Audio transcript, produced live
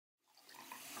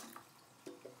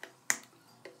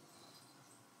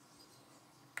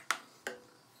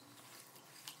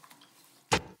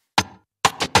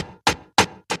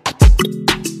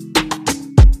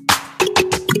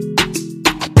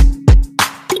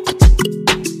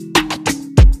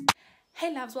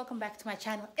Navs, welcome back to my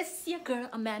channel. It's your girl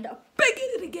Amanda, back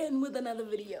at it again with another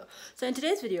video. So in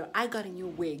today's video, I got a new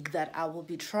wig that I will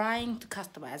be trying to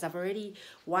customize. I've already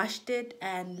washed it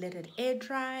and let it air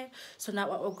dry. So now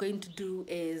what we're going to do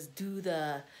is do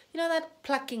the, you know, that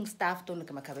plucking stuff. Don't look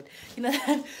at my cupboard. You know,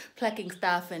 that plucking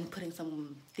stuff and putting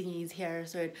some thingies here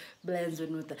so it blends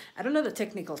in with the, I don't know the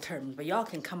technical terms, but y'all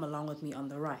can come along with me on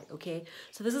the ride, okay?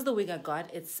 So this is the wig I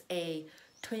got. It's a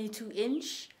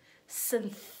 22-inch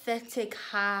synthetic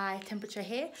high temperature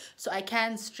hair, so I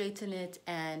can straighten it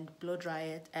and blow dry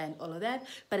it and all of that,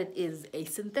 but it is a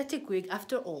synthetic wig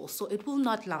after all, so it will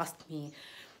not last me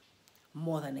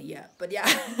more than a year. But yeah,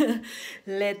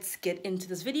 let's get into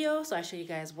this video. So I show you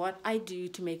guys what I do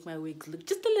to make my wigs look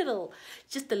just a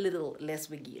little less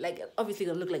wiggy. Like, obviously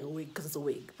gonna look like a wig because it's a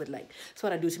wig, but like, it's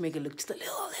what I do to make it look just a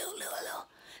little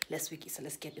less wiggy. So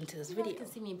let's get into this video. You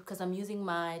can see me because I'm using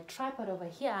my tripod over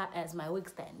here as my wig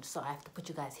stand, so I have to put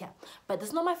you guys here. But this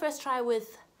is not my first try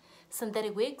with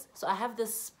synthetic wigs. So I have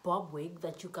this bob wig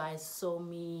that you guys saw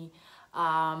me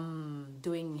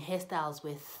doing hairstyles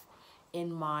with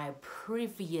in my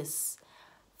previous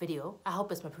video. I hope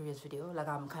it's my previous video, like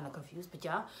I'm kind of confused, but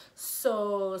yeah.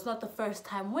 So it's not the first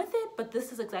time with it, but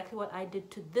this is exactly what I did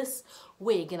to this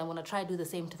wig, and I'm gonna try to do the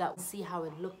same to that. See how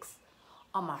it looks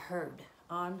on my herd.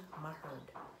 On my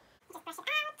herd. Just brush it out.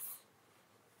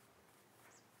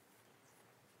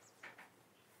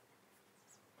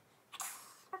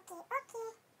 Okay.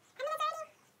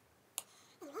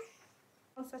 I'm gonna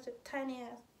I'm such a tiny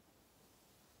ass.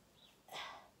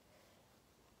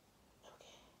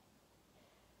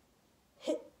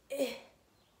 Okay.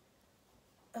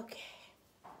 Okay.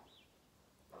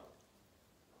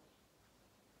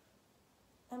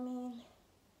 I mean,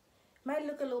 might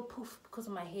look a little poof because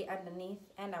of my hair underneath,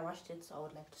 and I washed it, so I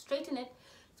would like to straighten it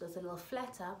so it's a little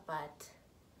flatter, but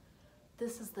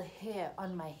this is the hair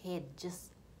on my head.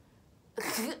 Just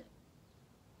that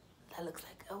looks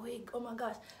like a wig. Oh my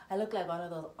gosh, I look like one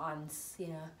of those aunts, you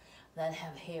know, that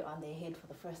have hair on their head for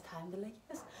the first time. They're like,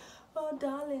 yes, oh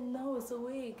darling, no, it's a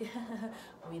wig.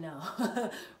 We know.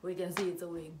 We can see it's a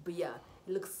wig, but yeah,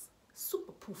 it looks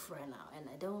super poof right now, and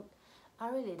I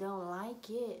really don't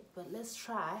like it, but let's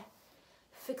try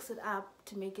fix it up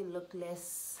to make it look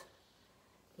less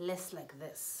like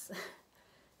this.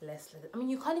 less like, I mean,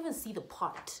 you can't even see the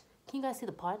part. Can you guys see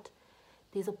the part?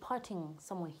 There's a parting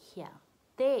somewhere here,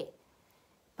 there,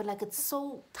 but like it's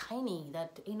so tiny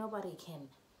that ain't nobody can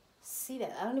see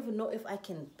that. I don't even know if I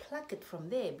can pluck it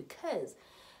from there because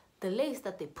the lace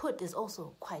that they put is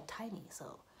also quite tiny.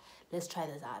 So let's try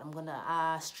this out. I'm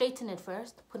gonna straighten it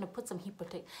first. I'm gonna put some heat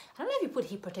protect. I don't know if you put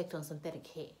heat protect on synthetic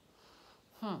hair.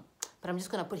 But I'm just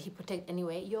gonna put heat protect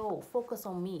anyway. Yo, focus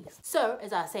on me. So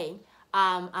as I was saying,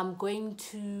 I'm going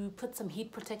to put some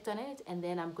heat protect on it, and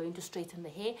then I'm going to straighten the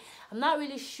hair. I'm not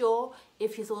really sure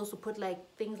if you're supposed to put like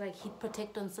things like heat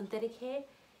protect on synthetic hair,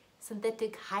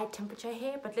 synthetic high temperature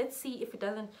hair, but let's see if it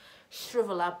doesn't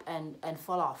shrivel up and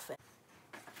fall off.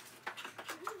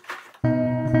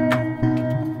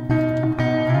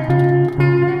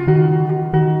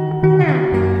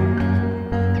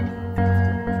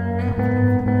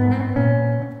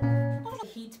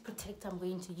 I'm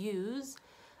going to use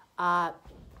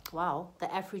wow, the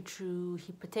AfriTrue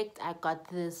Heat Protect. I got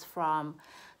this from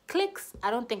Clicks. I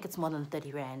don't think it's more than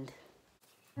 30 rand.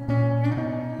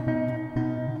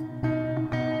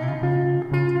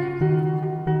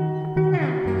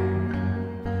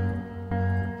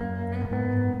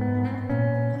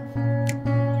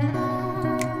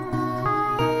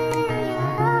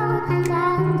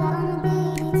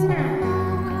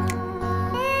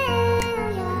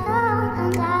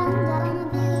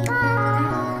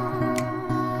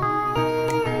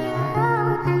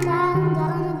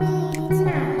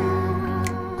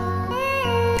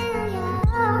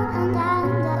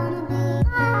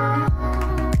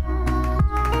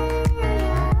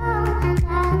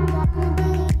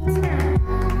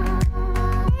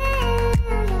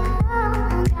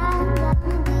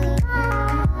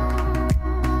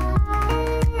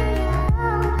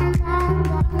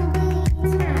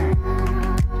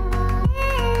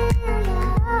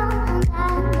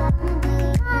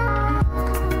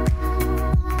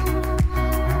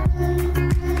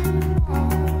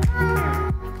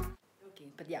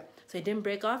 So it didn't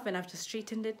break off, and I've just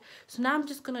straightened it. So now I'm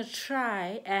just gonna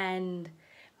try and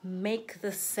make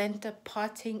the center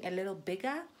parting a little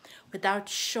bigger without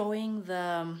showing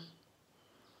the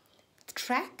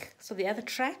track. So the other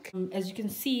track, as you can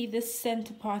see, this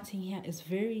center parting here is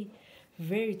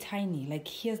very tiny. Like,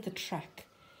 here's the track.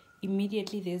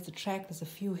 Immediately there's the track. There's a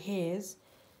few hairs,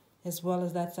 as well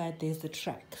as that side there's the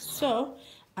track. So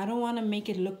I don't want to make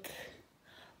it look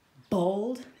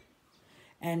bold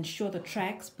and show the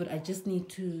tracks, but I just need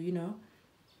to, you know,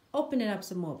 open it up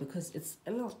some more because it's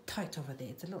a little tight over there.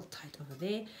 It's a little tight over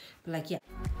there, but like, yeah.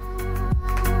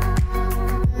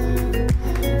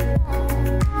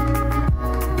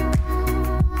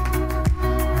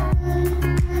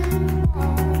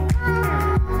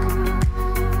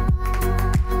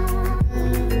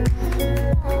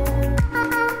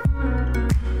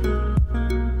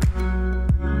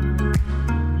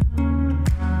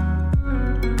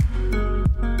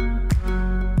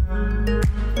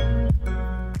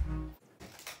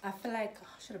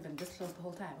 Should have been this close the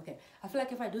whole time. Okay, I feel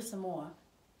like if I do some more,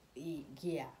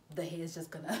 yeah, the hair is just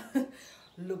gonna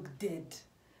look dead.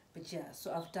 But yeah,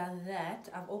 so I've done that.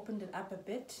 I've opened it up a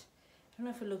bit. I don't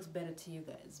know if it looks better to you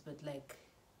guys, but like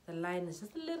the line is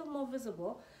just a little more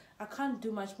visible. I can't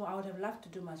do much more. I would have loved to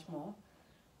do much more,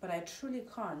 but I truly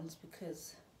can't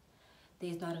because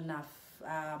there's not enough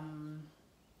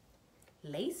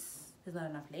lace. There's not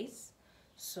enough lace.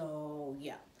 So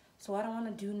yeah, so what I want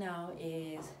to do now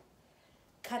is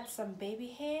cut some baby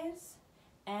hairs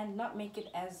and not make it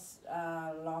as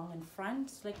long in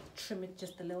front, like trim it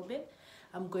just a little bit.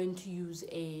 I'm going to use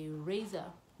a razor.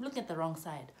 I'm looking at the wrong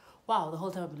side. Wow, the whole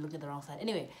time I've been looking at the wrong side.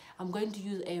 Anyway, I'm going to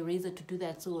use a razor to do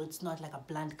that so it's not like a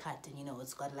blunt cut and, you know,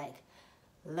 it's got like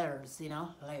layers, you know,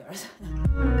 layers.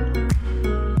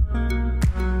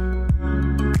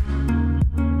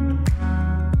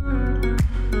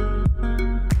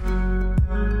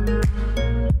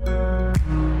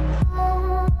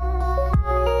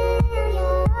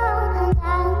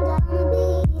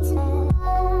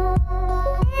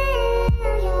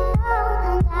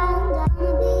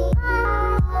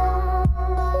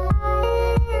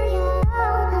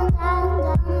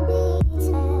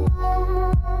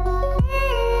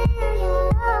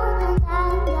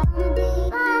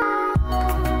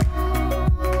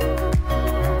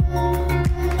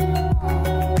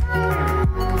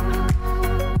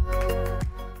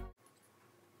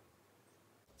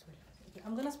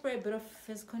 A bit of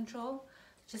frizz control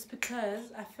just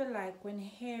because I feel like when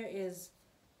hair is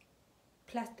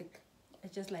plastic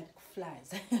it just like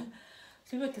flies. So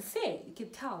people can say, you can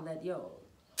tell that your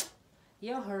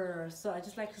hair, so I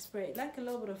just like to spray like a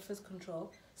little bit of frizz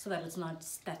control so that it's not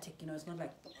static, you know, it's not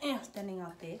like standing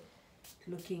out there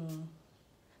looking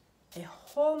a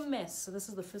whole mess. So this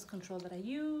is the frizz control that I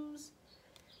use.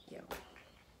 Yeah,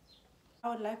 I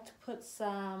would like to put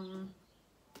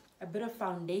a bit of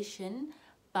foundation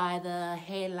by the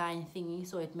hairline thingy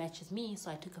so it matches me.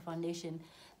 So I took a foundation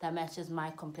that matches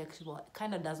my complexion. Well, it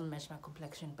kind of doesn't match my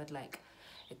complexion, but like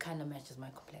it kind of matches my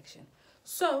complexion.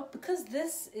 So because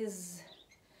this is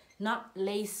not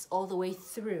lace all the way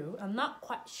through, I'm not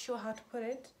quite sure how to put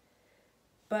it,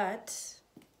 but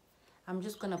I'm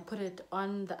just gonna put it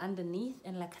on the underneath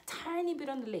and like a tiny bit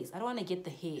on the lace. I don't want to get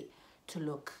the hair to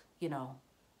look, you know,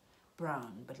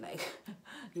 brown, but like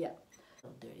yeah, a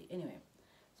little dirty. Anyway,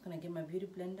 I'm gonna get my beauty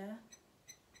blender,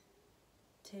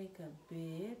 take a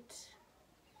bit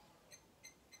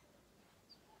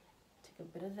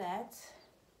of that,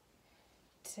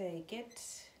 take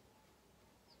it,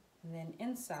 and then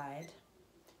inside,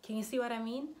 can you see what I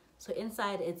mean? So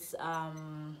inside it's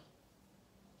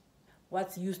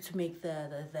what's used to make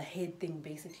the head thing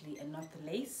basically, and not the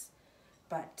lace.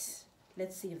 But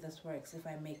let's see if this works if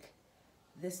I make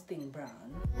this thing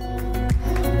brown.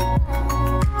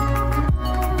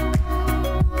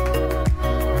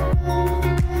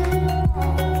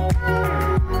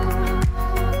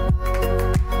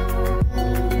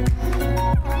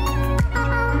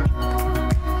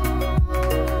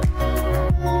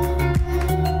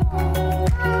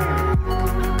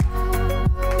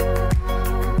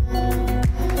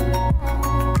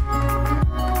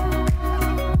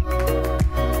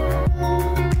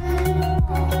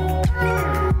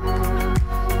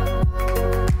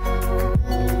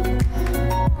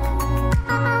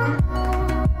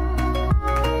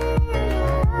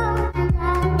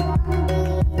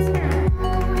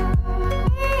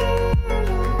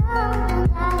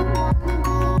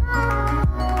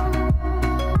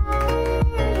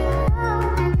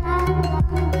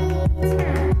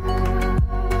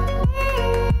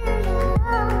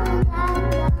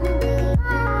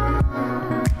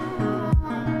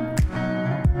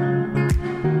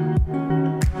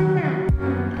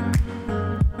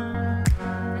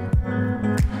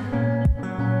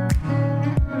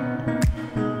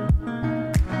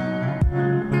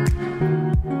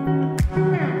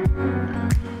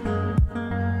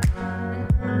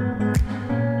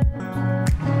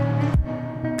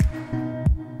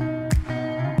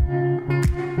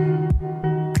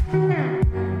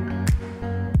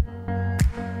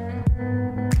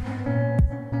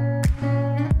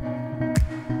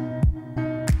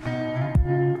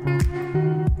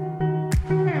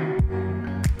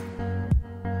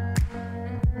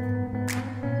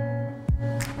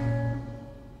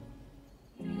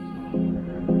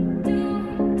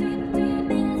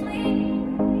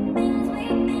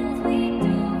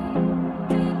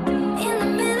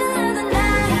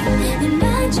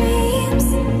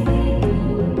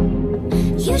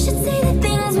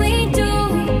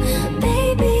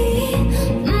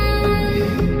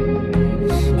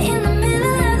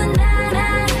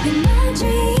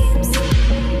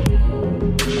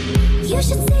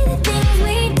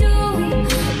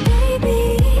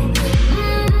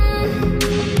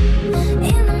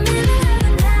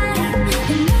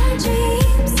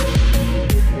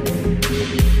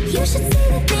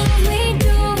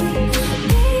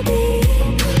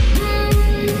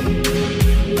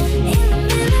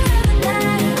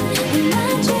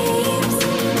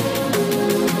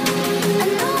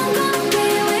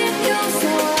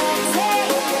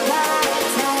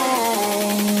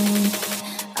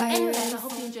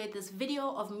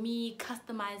 of me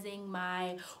customizing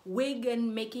my wig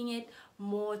and making it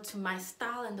more to my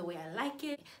style and the way I like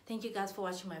it. Thank you guys for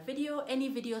watching my video. Any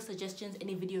video suggestions,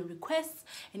 any video requests,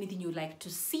 anything you'd like to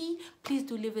see, please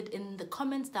do leave it in the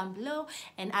comments down below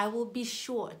and I will be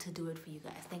sure to do it for you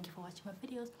guys. Thank you for watching my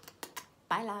videos.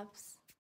 Bye loves.